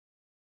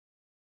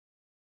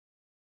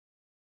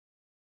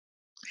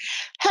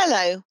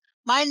Hello,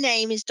 my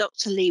name is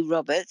Dr. Lee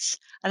Roberts,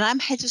 and I'm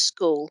head of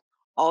school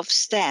of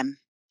STEM.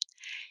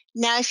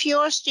 Now, if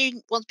you're a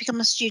student, want to become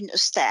a student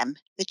of STEM,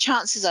 the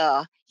chances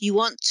are you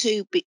want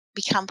to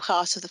become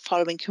part of the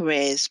following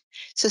careers.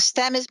 So,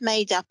 STEM is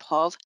made up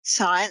of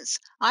science,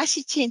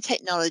 ICT and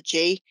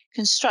technology,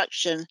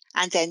 construction,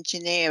 and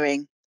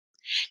engineering.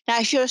 Now,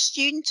 if you're a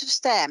student of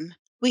STEM,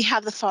 we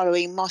have the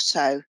following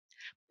motto: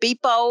 be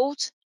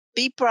bold,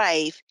 be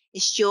brave.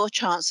 It's your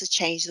chance to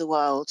change the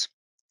world.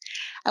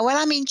 And when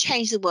I mean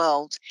change the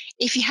world,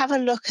 if you have a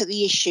look at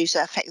the issues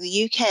that affect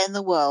the UK and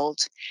the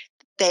world,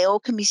 they all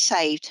can be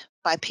saved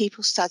by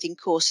people studying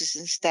courses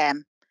in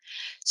STEM.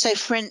 So,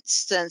 for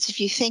instance, if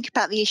you think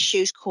about the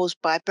issues caused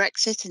by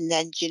Brexit and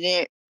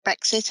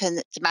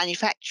the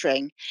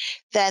manufacturing,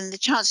 then the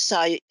chances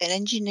are an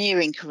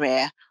engineering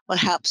career will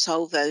help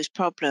solve those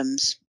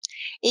problems.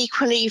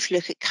 Equally, if you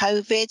look at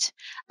COVID,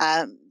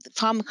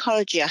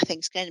 pharmacology, I think,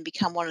 is going to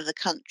become one of the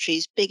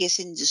country's biggest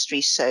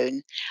industries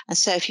soon. And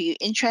so, if you're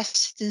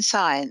interested in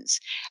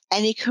science,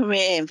 any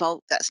career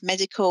involved that's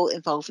medical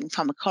involving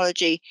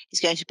pharmacology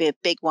is going to be a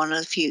big one in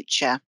the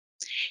future.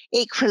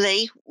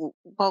 Equally,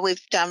 what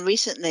we've done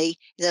recently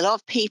is a lot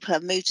of people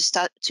have moved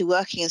to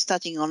working and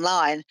studying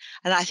online,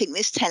 and I think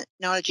this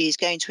technology is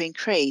going to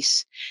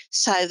increase.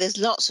 So there's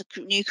lots of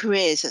new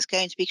careers that's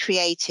going to be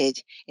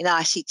created in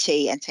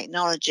ICT and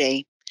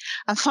technology.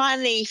 And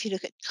finally, if you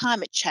look at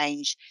climate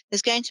change,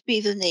 there's going to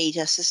be the need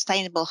of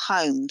sustainable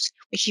homes,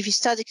 which if you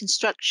study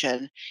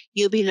construction,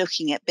 you'll be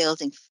looking at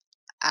building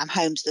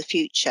homes of the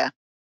future.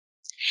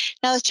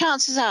 Now, the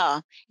chances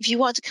are, if you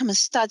want to come and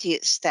study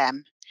at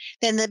STEM,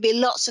 then there'll be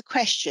lots of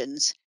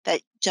questions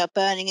that are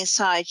burning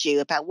inside you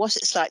about what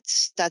it's like to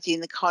study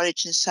in the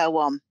college and so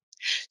on.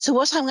 So,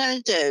 what I'm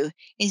going to do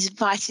is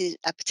invite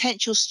a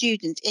potential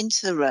student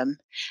into the room,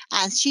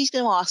 and she's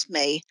going to ask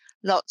me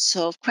lots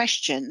of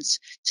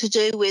questions to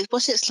do with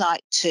what it's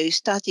like to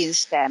study in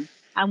STEM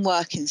and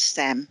work in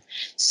STEM.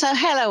 So,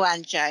 hello,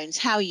 Anne Jones.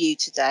 How are you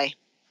today?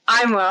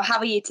 I'm well. How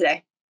are you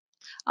today?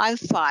 I'm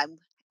fine.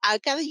 I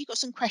gather you've got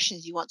some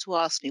questions you want to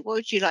ask me. What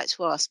would you like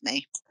to ask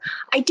me?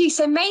 I do.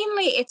 So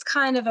mainly it's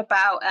kind of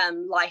about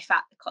life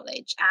at the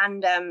college.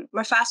 And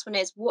my first one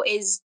is, what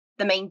is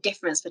the main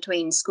difference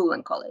between school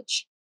and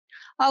college?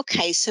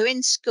 Okay, so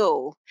in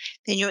school,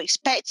 then you're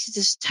expected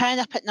to turn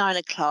up at 9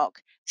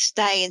 o'clock,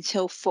 stay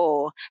until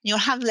 4, and you'll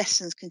have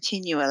lessons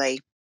continually.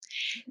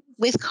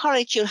 With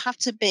college, you'll have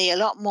to be a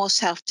lot more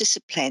self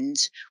disciplined.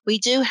 We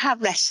do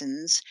have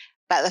lessons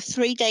about the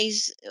 3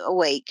 days a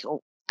week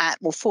or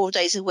 4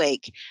 days a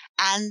week,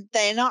 and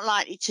they're not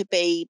likely to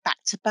be back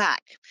to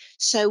back.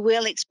 So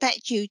we'll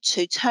expect you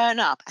to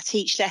turn up at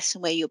each lesson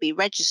where you'll be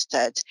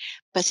registered,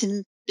 but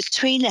in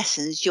between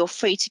lessons, you're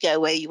free to go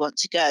where you want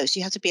to go. So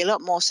you have to be a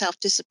lot more self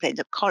disciplined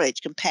at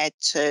college compared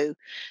to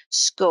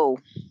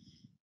school.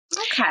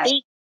 Okay.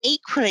 E-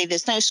 Equally,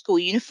 there's no school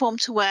uniform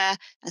to wear,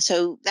 and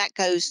so that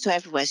goes to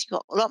everywhere. So you've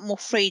got a lot more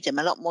freedom,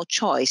 a lot more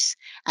choice,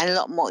 and a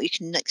lot more. You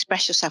can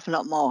express yourself a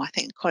lot more, I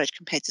think, in college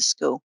compared to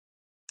school.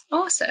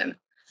 Awesome.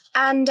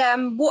 And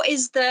what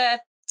is the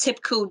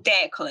typical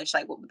day at college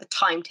like? What would the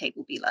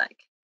timetable be like?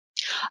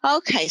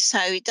 Okay, so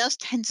it does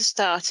tend to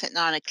start at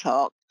 9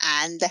 o'clock,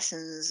 and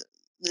the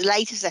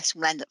latest lesson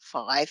will end at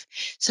 5.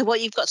 So what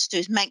you've got to do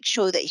is make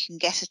sure that you can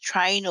get a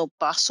train or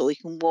bus, or you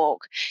can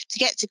walk to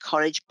get to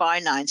college by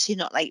 9, so you're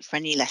not late for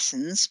any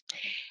lessons.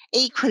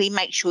 Equally,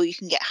 make sure you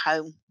can get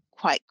home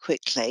quite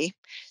quickly.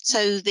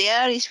 So the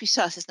earliest we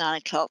start is 9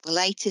 o'clock, the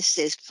latest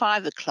is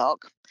 5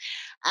 o'clock.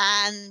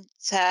 And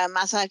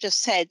as I've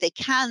just said, they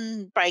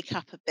can break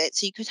up a bit.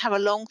 So you could have a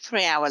long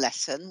 3 hour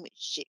lesson,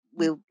 which it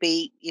will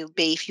be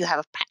if you have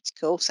a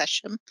practical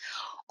session,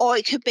 or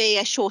it could be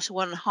a shorter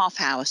 1.5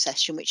 hour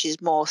session, which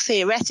is more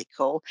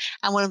theoretical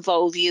and will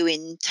involve you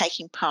in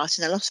taking part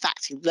in a lot of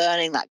active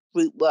learning, like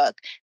group work,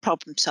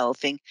 problem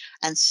solving,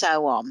 and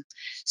so on.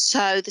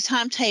 So the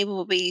timetable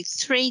will be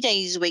 3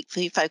 days a week for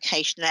your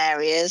vocational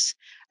areas,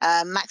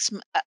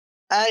 maximum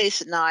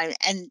earliest at 9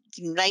 and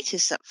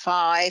latest at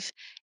 5.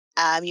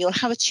 You'll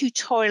have a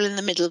tutorial in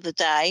the middle of the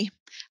day,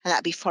 and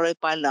that'll be followed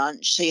by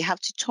lunch. So you have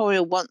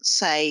tutorial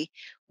once a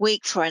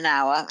week for an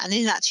hour, and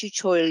in that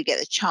tutorial, you get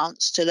the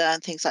chance to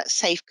learn things like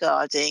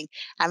safeguarding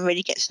and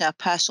really get to know a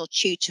personal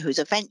tutor who's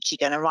eventually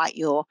going to write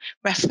your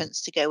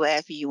reference to go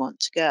wherever you want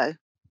to go.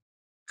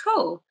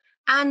 Cool.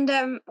 And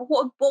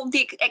what would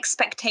the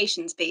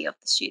expectations be of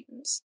the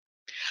students?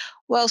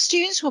 Well,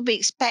 students will be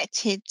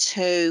expected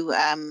to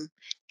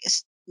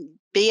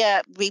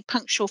be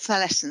punctual for their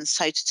lessons,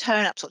 so to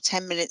turn up sort of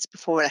 10 minutes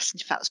before a lesson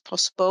if that was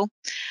possible.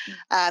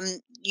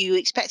 You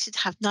expected to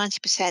have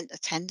 90%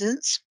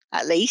 attendance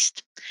at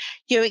least.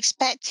 You're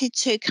expected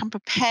to come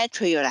prepared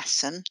for your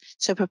lesson,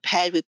 so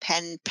prepared with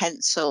pen,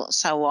 pencil, and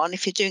so on.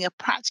 If you're doing a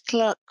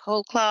practical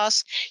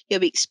class,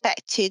 you'll be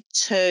expected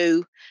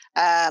to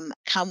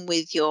come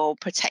with your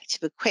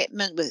protective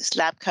equipment, with its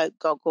lab coat,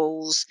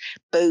 goggles,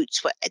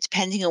 boots,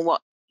 depending on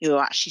what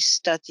you're actually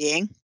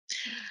studying.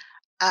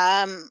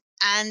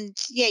 And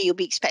yeah, you'll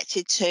be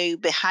expected to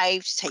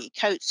behave, to take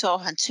your coats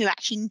off, and to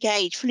actually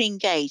fully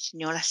engage in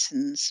your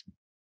lessons.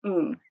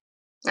 Mm.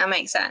 That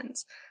makes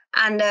sense.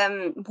 And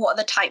what are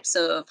the types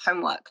of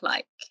homework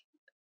like?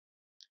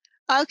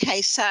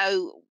 Okay,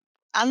 so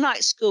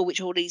unlike school,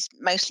 which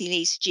mostly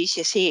leads to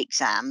GCSE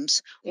exams,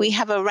 we Mm.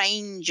 have a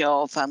range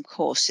of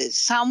courses.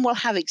 Some will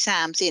have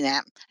exams in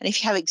it, and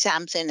if you have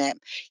exams in it,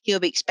 you'll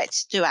be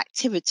expected to do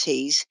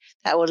activities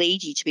that will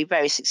lead you to be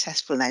very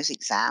successful in those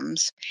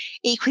exams.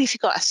 Equally, if you've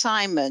got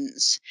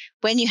assignments,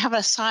 when you have an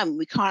assignment,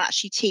 we can't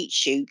actually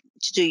teach you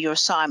to do your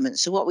assignment.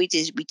 So what we do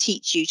is we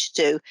teach you to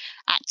do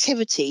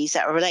activities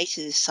that are related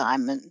to the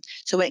assignment.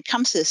 So when it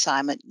comes to the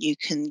assignment, you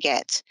can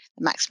get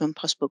the maximum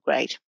possible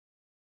grade.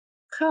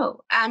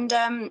 Cool. And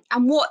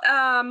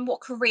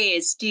what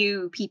careers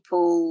do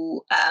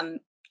people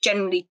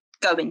generally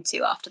go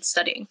into after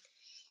studying?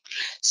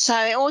 So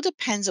it all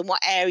depends on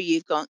what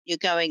area you're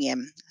going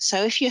in.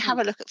 So if you have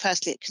Mm. a look at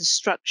firstly at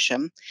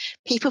construction,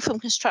 people from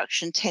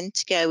construction tend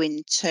to go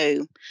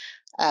into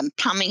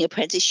plumbing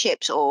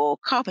apprenticeships or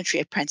carpentry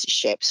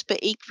apprenticeships, but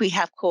equally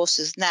have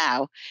courses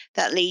now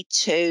that lead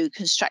to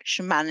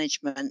construction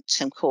management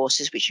and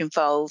courses which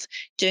involve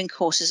doing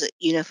courses at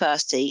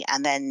university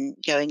and then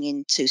going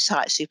into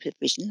site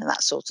supervision and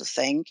that sort of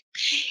thing.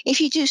 If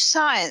you do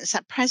science,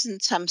 at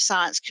present,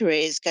 science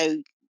careers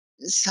go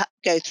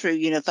through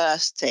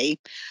university.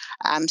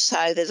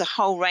 So there's a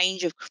whole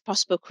range of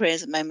possible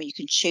careers at the moment you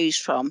can choose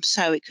from.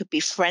 So it could be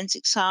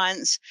forensic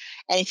science,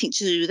 anything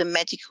to do with the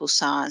medical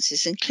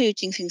sciences,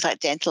 including things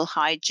like dental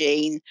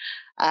hygiene.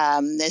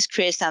 There's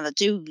careers now that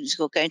do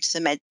go into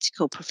the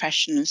medical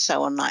profession and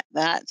so on like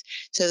that.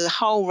 So there's a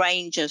whole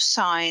range of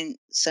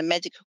science and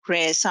medical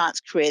careers,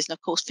 science careers, and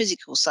of course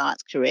physical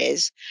science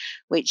careers,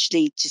 which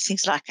lead to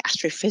things like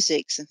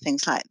astrophysics and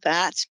things like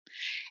that.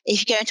 If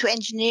you go into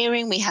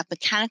engineering, we have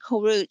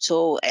mechanical routes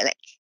or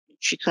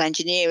electrical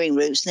engineering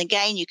routes. And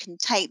again, you can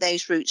take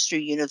those routes through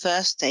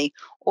university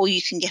or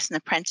you can get an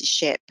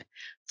apprenticeship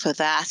for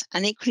that.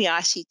 And equally,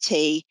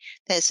 ICT,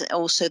 there's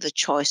also the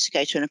choice to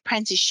go to an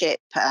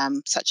apprenticeship,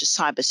 such as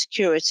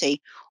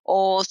cybersecurity,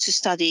 or to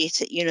study it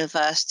at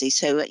university.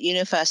 So at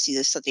university,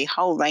 they study a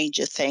whole range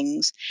of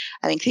things,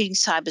 including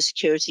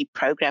cybersecurity,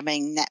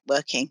 programming,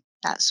 networking,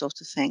 that sort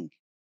of thing.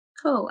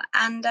 Cool.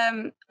 And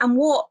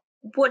what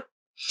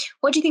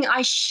do you think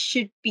I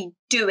should be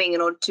doing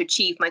in order to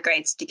achieve my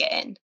grades to get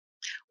in?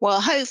 Well,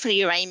 hopefully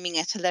you're aiming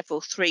at a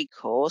level 3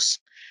 course,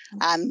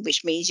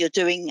 which means you're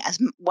doing as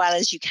well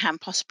as you can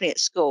possibly at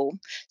school.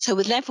 So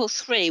with level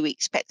 3, we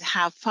expect to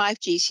have 5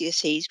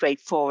 GCSEs, grade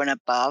 4 and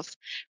above,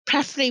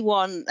 preferably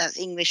one that's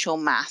English or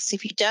maths.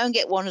 If you don't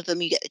get one of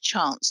them, you get the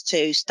chance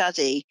to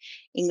study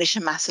English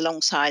and maths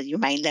alongside your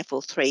main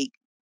level 3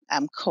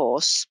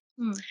 course.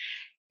 Hmm.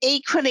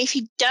 Equally, if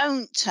you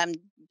don't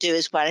do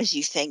as well as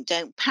you think,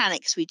 don't panic,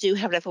 because we do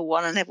have level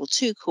 1 and level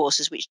 2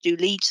 courses, which do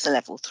lead to the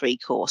level 3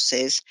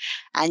 courses.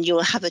 And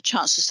you'll have a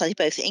chance to study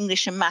both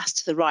English and maths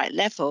to the right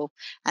level.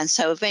 And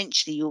so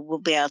eventually you will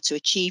be able to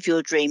achieve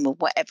your dream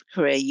of whatever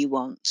career you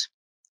want.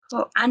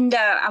 Cool. And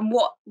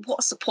what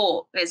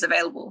support is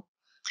available?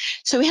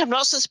 So we have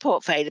lots of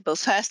support available.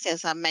 Firstly,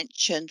 as I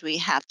mentioned, we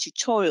have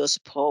tutorial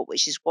support,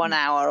 which is 1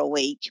 hour a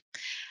week.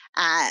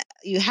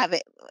 You have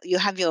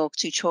your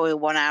tutorial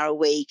 1 hour a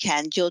week,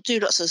 and you'll do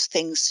lots of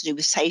things to do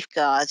with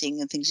safeguarding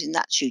and things in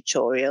that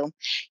tutorial.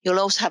 You'll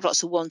also have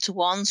lots of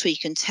one-to-ones where you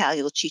can tell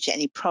your tutor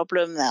any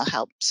problem, they'll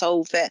help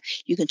solve it.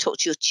 You can talk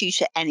to your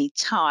tutor any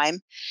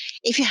time.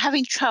 If you're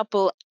having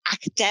trouble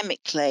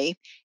academically,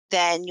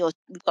 then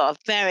we've got a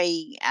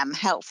very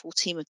helpful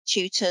team of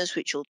tutors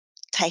which will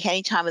take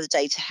any time of the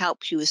day to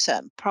help you with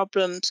certain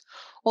problems.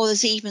 Or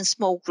there's even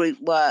small group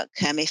work.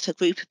 If a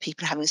group of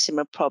people are having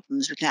similar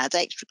problems, we can add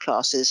extra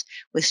classes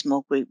with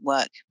small group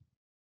work.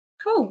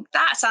 Cool.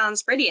 That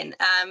sounds brilliant.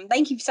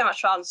 Thank you so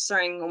much for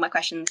answering all my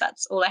questions.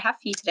 That's all I have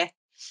for you today.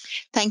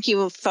 Thank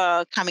you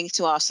for coming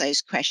to ask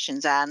those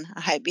questions, Anne.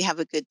 I hope you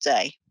have a good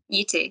day.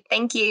 You too.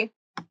 Thank you.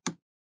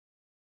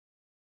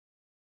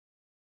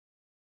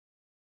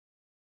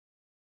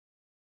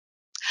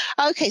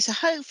 Okay, so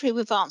hopefully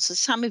we've answered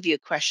some of your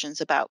questions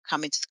about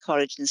coming to the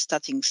college and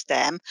studying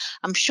STEM.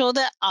 I'm sure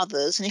there are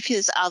others, and if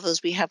there's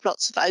others, we have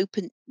lots of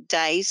open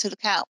days, so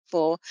look out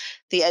for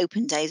the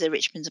open days at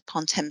Richmond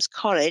upon Thames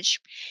College.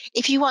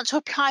 If you want to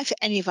apply for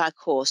any of our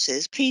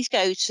courses, please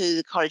go to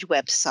the college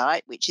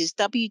website, which is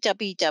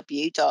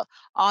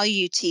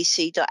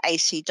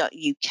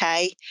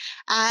www.rutc.ac.uk,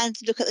 and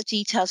look at the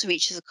details of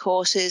each of the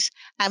courses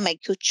and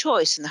make your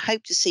choice. And I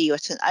hope to see you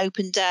at an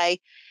open day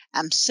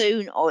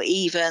soon, or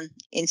even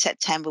in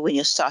September when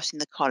you're starting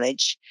the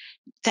college.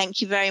 Thank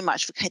you very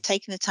much for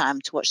taking the time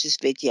to watch this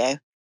video.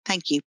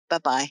 Thank you.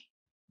 Bye-bye.